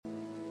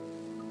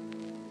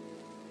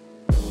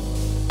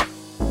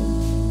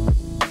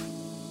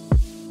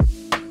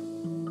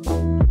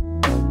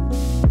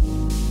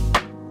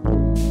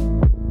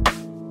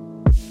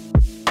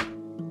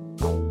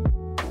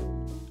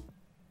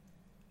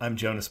I'm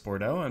Jonas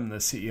Bordeaux. I'm the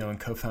CEO and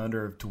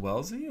co-founder of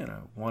Dwellsy, and I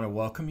want to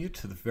welcome you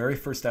to the very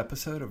first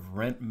episode of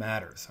Rent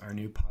Matters, our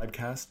new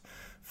podcast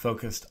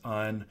focused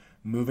on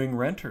moving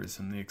renters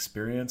and the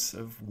experience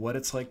of what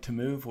it's like to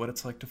move, what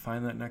it's like to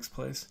find that next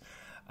place.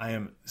 I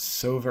am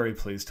so very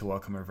pleased to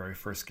welcome our very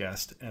first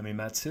guest, Emi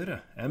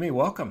Matsuda. Emi,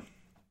 welcome.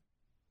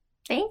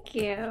 Thank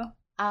you.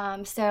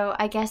 So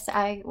I guess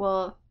I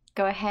will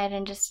go ahead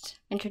and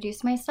just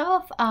introduce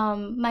myself.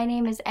 My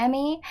name is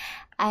Emi,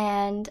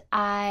 and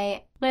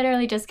I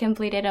literally just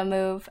completed a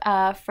move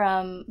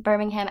from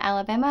Birmingham,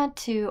 Alabama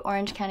to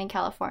Orange County,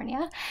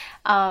 California.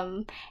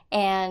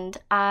 And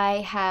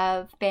I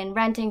have been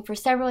renting for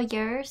several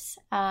years,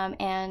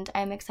 and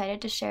I'm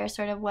excited to share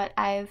sort of what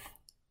I've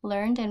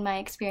learned and my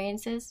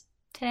experiences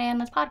today on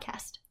this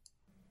podcast.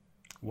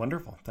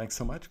 Wonderful. Thanks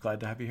so much. Glad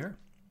to have you here.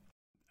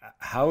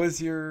 How is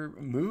your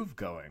move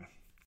going?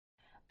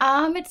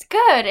 It's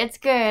good. It's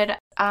good.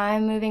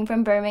 I'm moving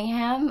from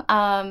Birmingham.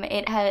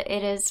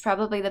 It is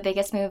probably the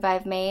biggest move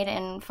I've made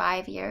in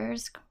 5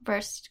 years.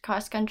 First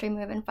cross-country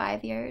move in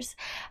 5 years.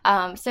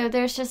 So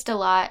there's just a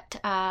lot,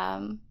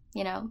 lot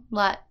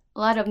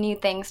of new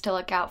things to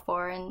look out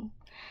for and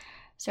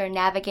sort of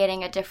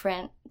navigating a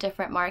different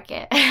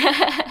market.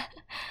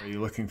 Are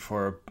you looking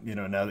for,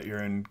 now that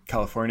you're in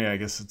California, I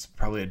guess it's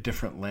probably a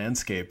different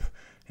landscape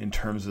in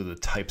terms of the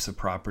types of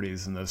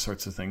properties and those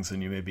sorts of things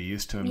than you may be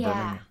used to in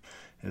Birmingham?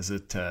 Is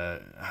it,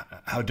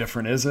 how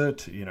different is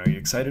it? Are you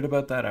excited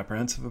about that,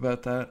 apprehensive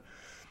about that?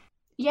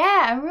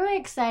 Yeah, I'm really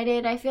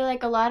excited. I feel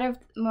like a lot of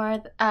more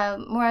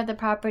of the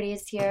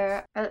properties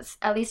here,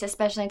 at least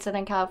especially in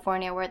Southern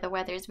California, where the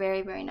weather is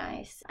very, very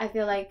nice. I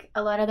feel like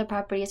a lot of the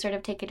properties sort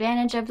of take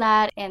advantage of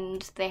that,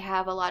 and they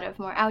have a lot of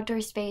more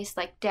outdoor space,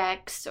 like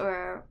decks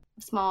or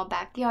small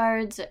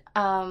backyard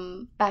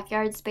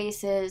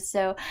spaces.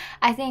 So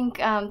I think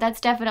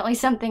that's definitely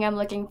something I'm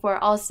looking for.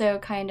 Also,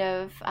 kind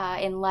of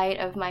in light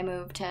of my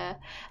move to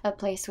a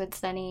place with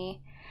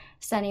sunny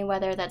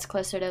weather that's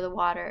closer to the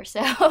water.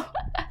 So.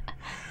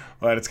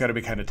 Well, it's got to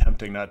be kind of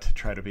tempting not to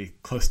try to be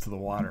close to the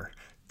water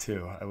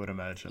too, I would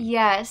imagine.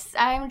 Yes,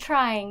 I'm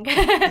trying.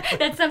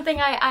 That's something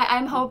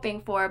I'm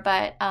hoping for,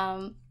 but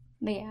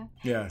yeah.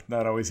 Yeah,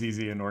 not always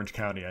easy in Orange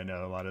County. I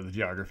know a lot of the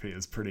geography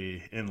is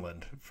pretty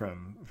inland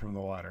from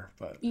the water,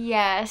 but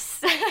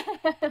yes.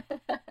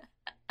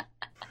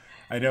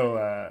 I know,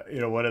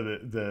 one of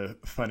the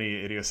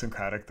funny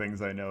idiosyncratic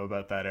things I know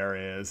about that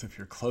area is if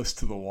you're close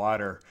to the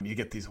water, you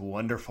get these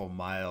wonderful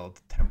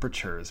mild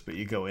temperatures, but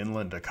you go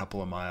inland a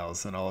couple of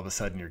miles and all of a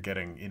sudden you're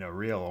getting,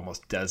 real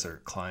almost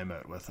desert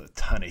climate with a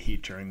ton of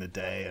heat during the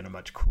day and a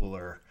much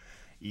cooler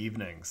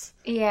evenings.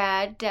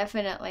 Yeah,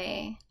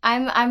 definitely.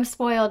 I'm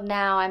spoiled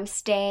now. I'm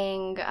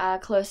staying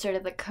closer to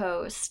the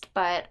coast,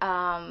 but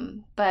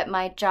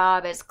my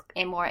job is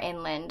more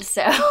inland,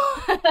 so.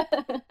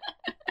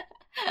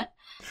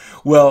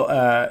 Well,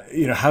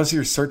 how's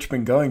your search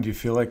been going? Do you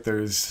feel like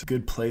there's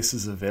good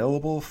places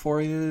available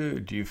for you?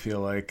 Do you feel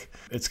like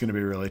it's going to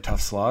be a really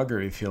tough slog, or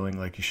are you feeling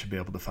like you should be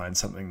able to find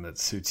something that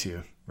suits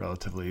you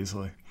relatively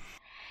easily?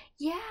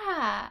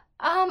 Yeah,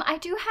 I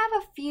do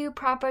have a few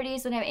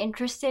properties that I'm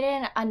interested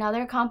in.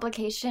 Another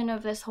complication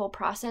of this whole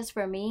process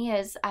for me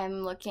is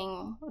I'm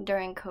looking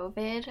during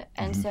COVID,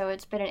 and so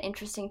it's been an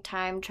interesting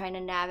time trying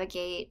to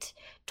navigate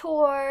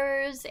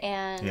tours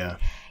and,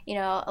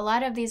 a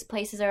lot of these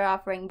places are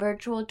offering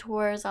virtual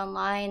tours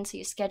online, so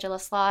you schedule a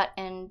slot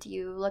and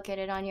you look at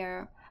it on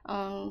your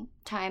own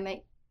time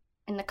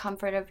in the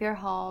comfort of your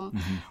home,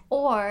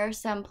 or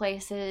some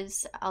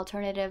places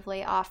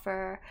alternatively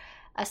offer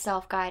a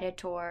self-guided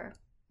tour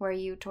where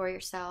you tour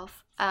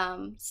yourself.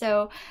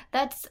 So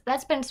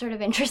that's been sort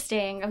of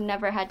interesting. I've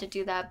never had to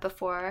do that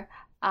before.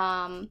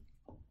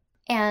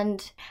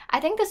 And I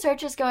think the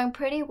search is going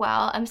pretty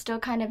well. I'm still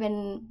kind of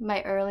in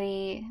my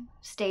early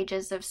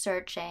stages of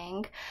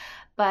searching,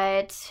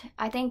 but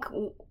I think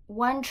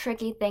one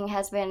tricky thing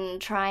has been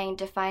trying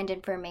to find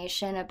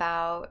information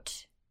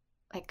about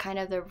like kind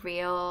of the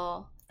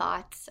real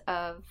thoughts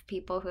of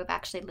people who have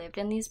actually lived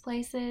in these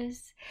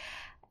places,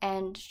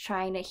 and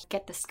trying to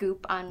get the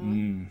scoop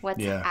on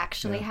what's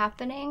actually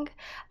happening.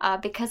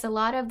 Because a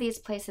lot of these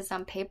places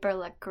on paper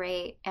look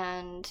great,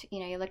 and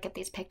you look at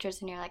these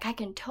pictures and you're like, I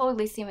can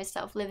totally see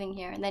myself living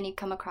here, and then you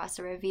come across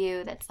a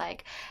review that's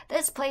like,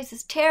 this place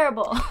is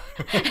terrible.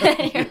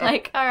 And you're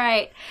like, all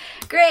right,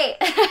 great.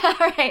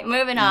 All right,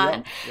 moving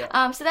on.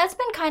 So that's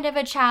been kind of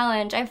a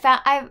challenge.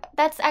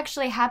 That's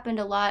actually happened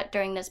a lot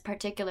during this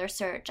particular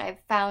search. I've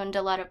found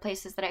a lot of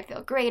places that I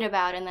feel great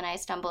about, and then I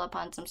stumble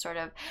upon some sort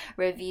of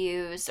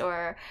reviews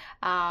or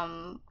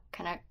kind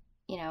of,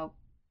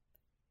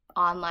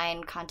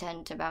 online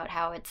content about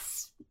how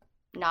it's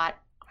not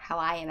how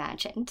I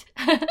imagined.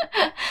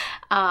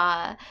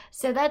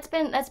 So that's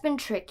been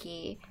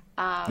tricky.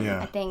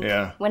 I think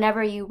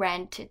whenever you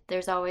rent,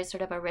 there's always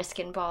sort of a risk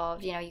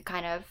involved.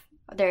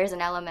 There is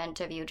an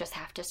element of you just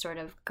have to sort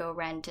of go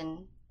rent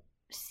and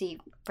see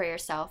for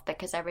yourself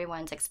because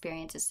everyone's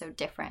experience is so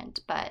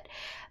different. But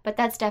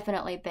that's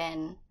definitely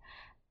been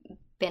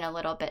been a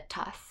little bit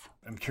tough.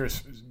 I'm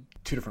curious,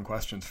 two different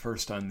questions.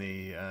 First, on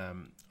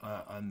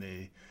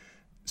the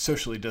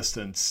socially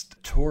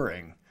distanced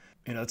touring,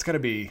 it's got to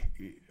be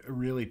a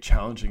really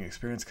challenging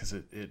experience because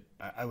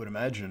I would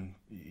imagine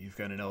you've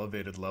got an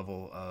elevated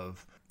level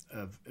of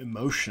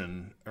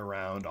emotion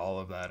around all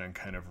of that and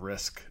kind of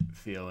risk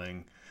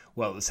feeling,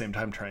 while at the same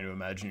time trying to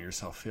imagine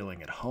yourself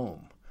feeling at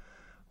home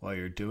while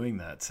you're doing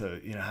that. So,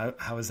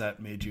 how has that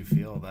made you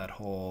feel, that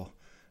whole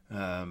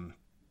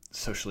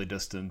socially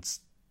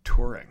distanced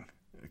touring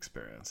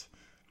experience?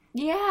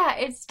 Yeah,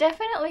 it's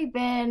definitely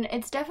been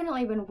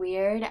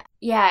weird.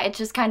 Yeah, it's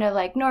just kind of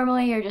like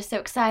normally you're just so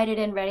excited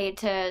and ready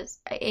to,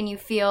 and you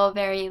feel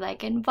very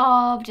like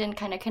involved and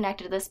kind of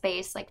connected to the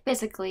space, like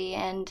physically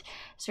and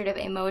sort of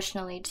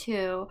emotionally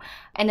too.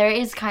 And there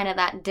is kind of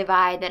that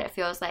divide that it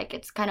feels like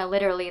it's kind of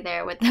literally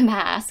there with the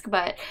mask,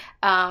 but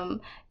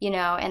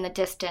and the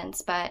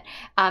distance. But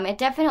it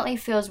definitely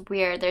feels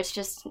weird. There's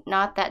just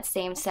not that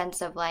same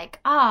sense of like,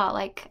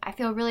 like I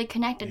feel really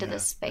connected to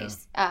this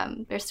space. Yeah.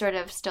 There's sort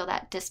of still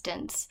that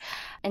distance.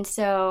 And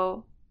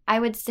so I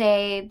would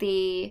say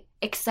the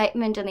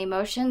excitement and the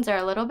emotions are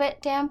a little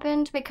bit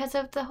dampened because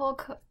of the whole,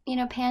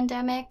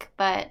 pandemic.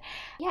 But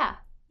yeah,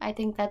 I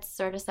think that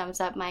sort of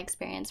sums up my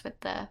experience with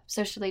the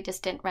socially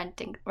distant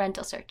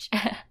rental search.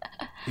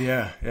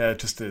 Yeah.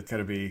 Just it's got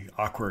to be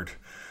awkward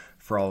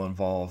for all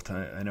involved.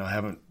 I know I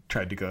haven't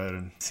tried to go out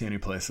and see any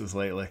places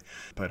lately,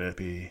 but it'd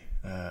be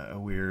a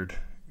weird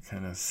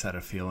kind of set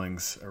of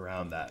feelings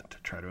around that to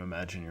try to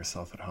imagine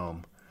yourself at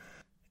home.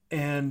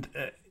 And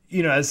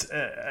as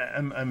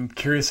I'm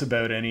curious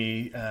about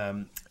any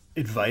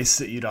advice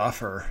that you'd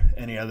offer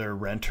any other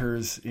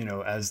renters,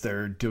 as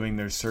they're doing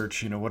their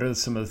search. What are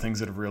some of the things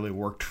that have really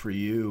worked for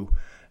you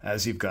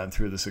as you've gone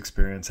through this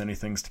experience? Any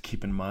things to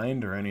keep in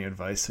mind, or any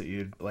advice that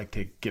you'd like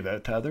to give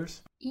out to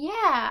others?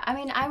 Yeah, I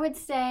mean, I would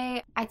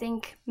say I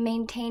think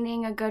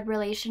maintaining a good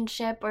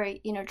relationship, or,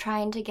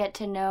 trying to get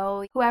to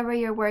know whoever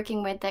you're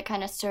working with that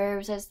kind of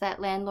serves as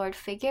that landlord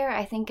figure,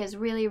 I think is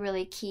really,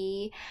 really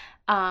key.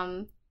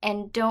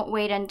 And don't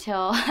wait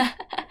until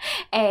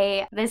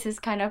this is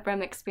kind of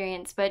from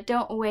experience, but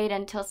don't wait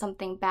until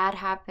something bad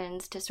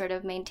happens to sort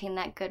of maintain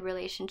that good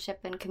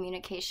relationship and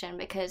communication,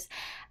 because,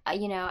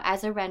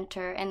 as a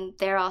renter, and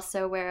they're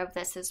also aware of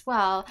this as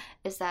well,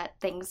 is that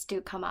things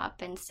do come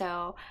up. And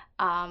so,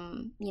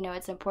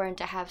 it's important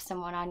to have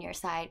someone on your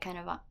side kind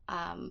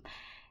of,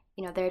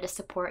 there to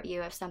support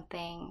you if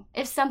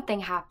something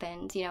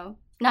happens,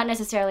 not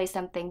necessarily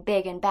something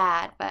big and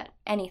bad, but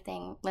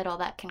anything little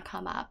that can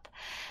come up.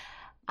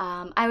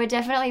 I would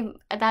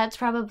that's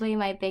probably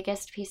my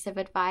biggest piece of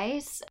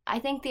advice. I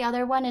think the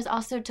other one is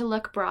also to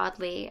look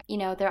broadly.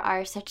 There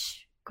are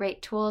such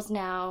great tools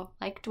now,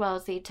 like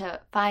Dwellsy, to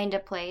find a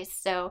place.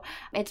 So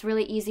it's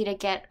really easy to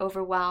get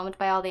overwhelmed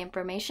by all the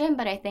information.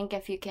 But I think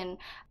if you can,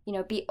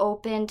 be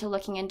open to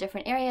looking in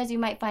different areas, you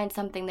might find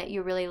something that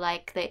you really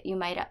like that you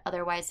might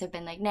otherwise have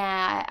been like,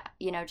 nah,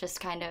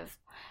 just kind of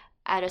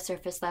at a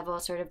surface level,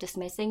 sort of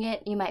dismissing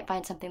it. You might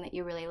find something that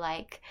you really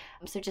like.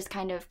 So just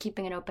kind of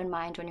keeping an open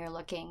mind when you're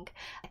looking,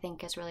 I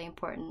think, is really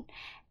important.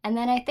 And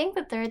then I think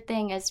the third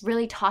thing is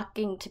really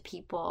talking to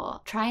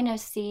people, trying to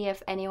see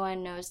if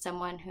anyone knows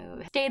someone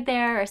who stayed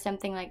there or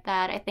something like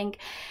that. I think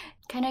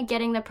kind of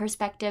getting the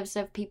perspectives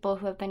of people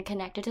who have been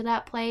connected to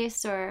that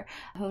place or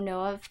who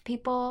know of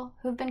people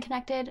who've been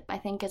connected, I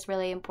think is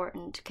really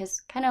important, because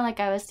kind of like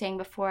I was saying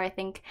before, I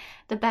think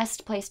the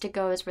best place to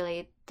go is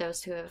really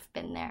those who have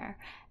been there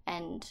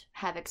and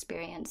have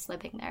experience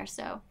living there.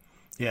 So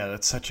yeah,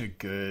 that's such a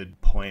good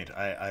point.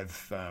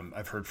 I've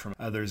heard from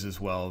others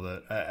as well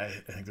that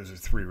I think those are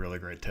three really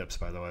great tips,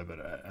 by the way. But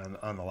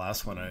on the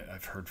last one,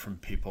 I've heard from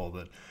people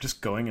that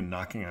just going and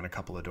knocking on a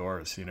couple of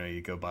doors.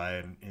 You go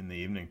by in the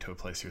evening to a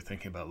place you're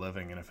thinking about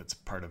living, and if it's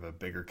part of a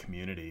bigger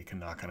community, you can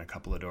knock on a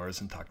couple of doors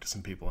and talk to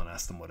some people and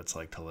ask them what it's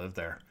like to live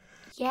there.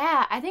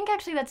 Yeah, I think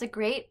actually that's a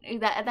great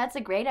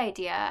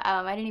idea.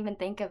 I didn't even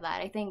think of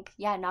that. I think,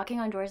 knocking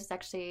on doors is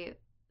actually,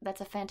 that's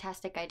a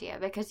fantastic idea,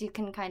 because you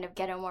can kind of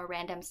get a more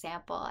random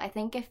sample. I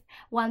think if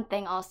one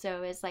thing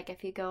also is, like,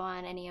 if you go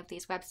on any of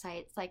these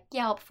websites, like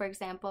Yelp, for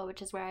example,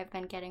 which is where I've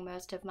been getting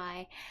most of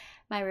my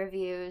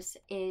reviews,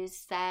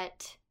 is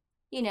that,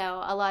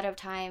 a lot of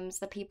times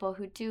the people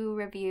who do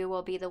review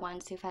will be the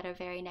ones who've had a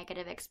very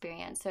negative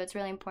experience. So it's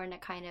really important to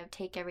kind of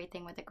take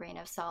everything with a grain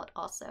of salt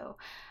also.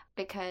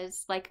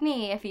 Because, like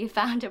me, if you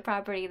found a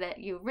property that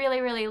you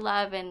really, really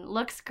love and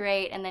looks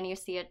great, and then you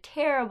see a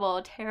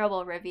terrible,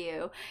 terrible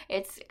review,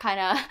 it's kind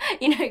of,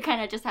 you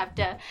kind of just have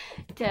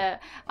to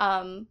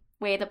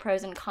weigh the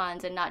pros and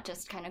cons and not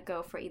just kind of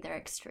go for either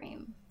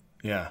extreme.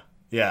 Yeah.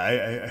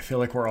 Yeah, I feel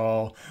like we're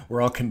all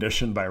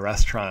conditioned by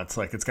restaurants.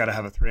 Like it's got to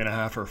have a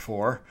 3.5 or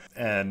 4,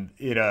 and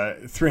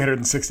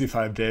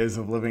 365 days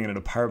of living in an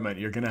apartment,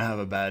 you're gonna have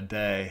a bad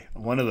day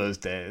one of those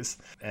days.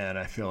 And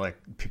I feel like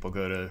people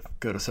go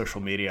to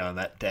social media on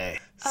that day.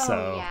 Oh,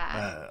 So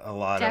yeah. a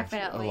lot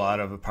Definitely.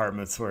 of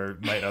apartments where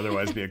it might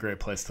otherwise be a great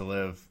place to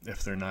live,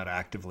 if they're not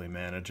actively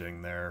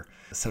managing their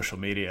social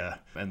media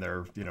and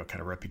their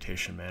kind of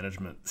reputation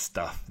management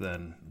stuff,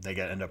 then they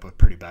end up with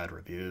pretty bad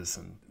reviews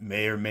and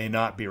may or may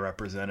not be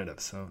representative.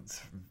 So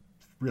it's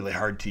really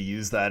hard to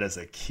use that as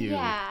a cue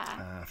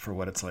for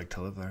what it's like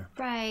to live there.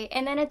 Right.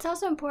 And then it's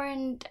also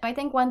important. I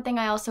think one thing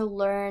I also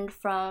learned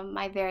from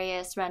my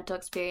various rental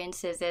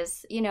experiences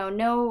is,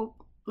 no,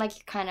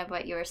 like kind of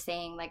what you were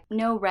saying, like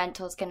no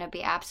rental is going to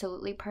be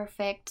absolutely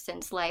perfect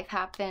since life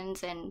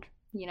happens and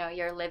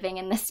you're living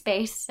in this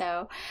space.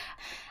 So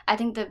I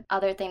think the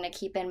other thing to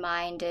keep in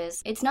mind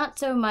is it's not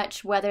so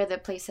much whether the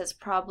place has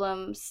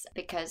problems,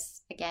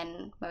 because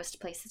again, most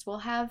places will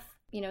have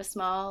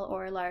small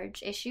or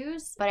large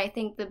issues. But I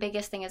think the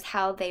biggest thing is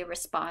how they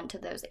respond to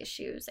those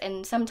issues.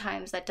 And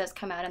sometimes that does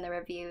come out in the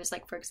reviews.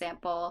 Like, for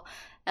example,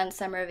 on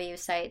some review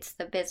sites,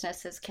 the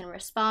businesses can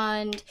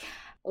respond,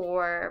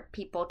 or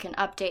people can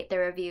update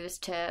their reviews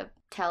to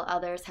tell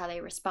others how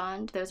they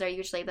respond. Those are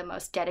usually the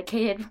most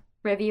dedicated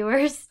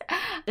reviewers.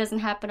 Doesn't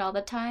happen all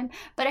the time,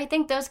 but I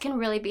think those can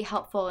really be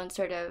helpful in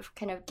sort of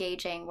kind of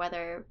gauging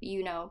whether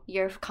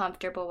you're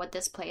comfortable with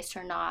this place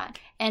or not.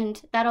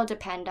 And that'll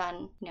depend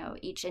on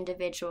each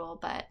individual,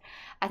 but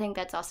I think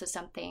that's also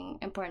something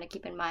important to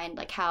keep in mind,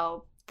 like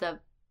how the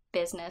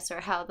business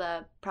or how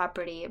the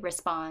property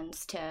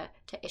responds to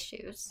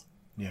issues.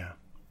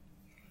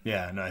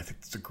 Yeah, no, I think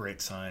it's a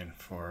great sign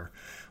for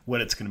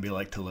what it's going to be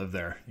like to live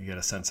there. You get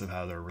a sense of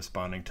how they're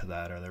responding to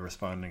that. Are they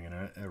responding in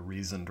a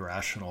reasoned,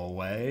 rational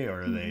way,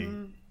 or are they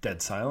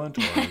dead silent,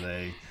 or are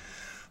they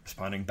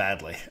responding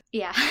badly?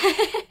 Yeah.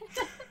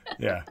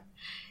 Yeah.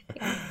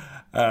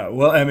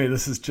 Well, Emmy,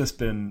 this has just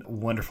been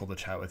wonderful to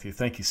chat with you.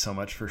 Thank you so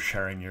much for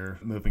sharing your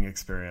moving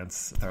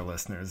experience with our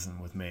listeners and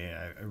with me.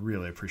 I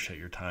really appreciate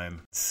your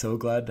time. So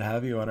glad to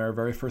have you on our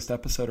very first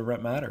episode of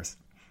Rent Matters.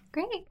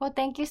 Great. Well,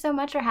 thank you so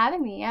much for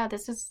having me. Yeah,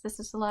 this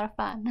is a lot of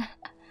fun.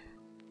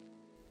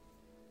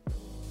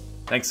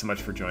 Thanks so much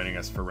for joining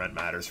us for Rent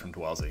Matters from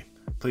Dwellsy.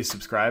 Please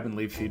subscribe and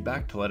leave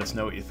feedback to let us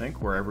know what you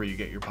think wherever you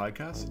get your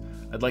podcasts.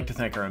 I'd like to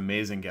thank our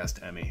amazing guest,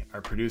 Emmy,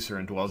 our producer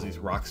and Dwellsy's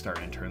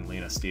rockstar intern,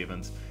 Lena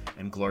Stevens,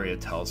 and Gloria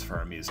Tells for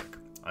our music.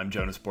 I'm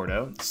Jonas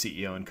Bordeaux,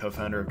 CEO and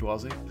co-founder of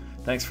Dwellsy.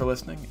 Thanks for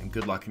listening, and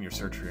good luck in your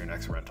search for your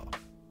next rental.